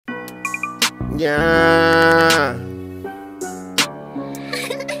Yeah.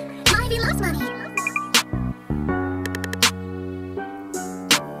 Might lost money.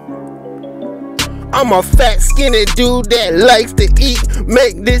 I'm a fat, skinny dude that likes to eat.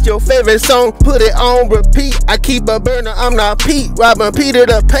 Make this your favorite song, put it on repeat. I keep a burner, I'm not Pete. Robbing Peter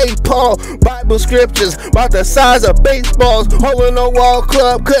to pay Paul. Bible scriptures about the size of baseballs. Hole in the wall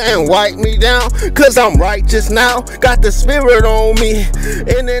club couldn't wipe me down, cause I'm righteous now. Got the spirit on me,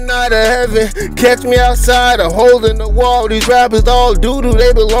 in and out of heaven. Catch me outside, a hole in the wall. These rappers all doo-doo,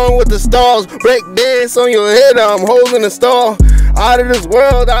 they belong with the stars. Break dance on your head, I'm holding a star. Out of this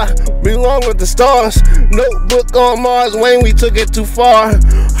world, I belong with the stars. Notebook on Mars, Wayne, we took it too far.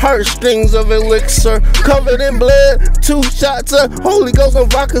 Heartstrings of elixir, covered in blood. 2 shots of Holy Ghost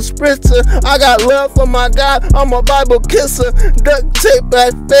and vodka spritzer. I got love for my God, I'm a Bible kisser. Duct tape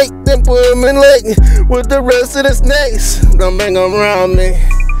back fake, then put him in leg with the rest of the snakes. Don't bring them around me.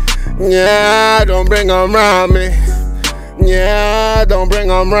 Yeah, don't bring them around me. Yeah, don't bring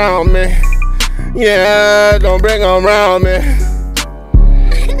them around me. Yeah, don't bring them around me.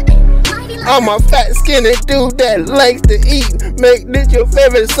 I'm a fat, skinny dude that likes to eat. Make this your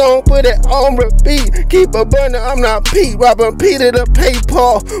favorite song, put it on repeat. Keep a burner, I'm not Pete. Robbing Peter to pay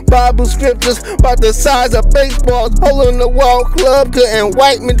Paul. Bible scriptures about the size of baseballs. Hole in the wall club couldn't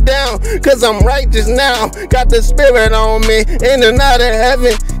wipe me down, cause I'm righteous now. Got the spirit on me, in and out of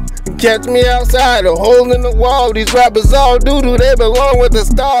heaven. Catch me outside, a hole in the wall. These rappers all doo-doo, they belong with the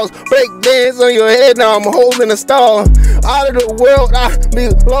stars. Break dance on your head, now I'm holding a star. Out of the world, I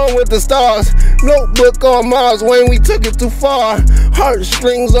belong with the stars. Notebook on Mars, Wayne, we took it too far.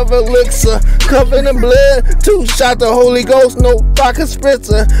 Heartstrings of elixir, covered in blood. 2 shots of Holy Ghost, no vodka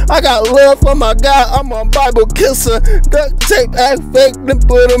spritzer. I got love for my God, I'm a Bible kisser. Duct tape, act fake, then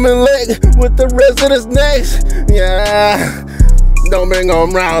put him in leg with the rest of the snakes. Yeah. Don't bring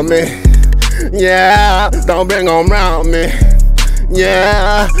them around me. Yeah, don't bring them around me.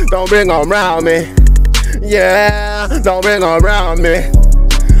 Yeah, don't bring them around me. Yeah, don't bring them around me.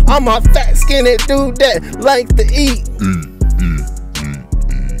 I'm a fat, skinny dude that likes to eat.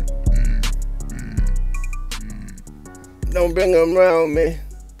 Don't bring them around me.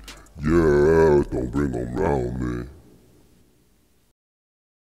 Yeah.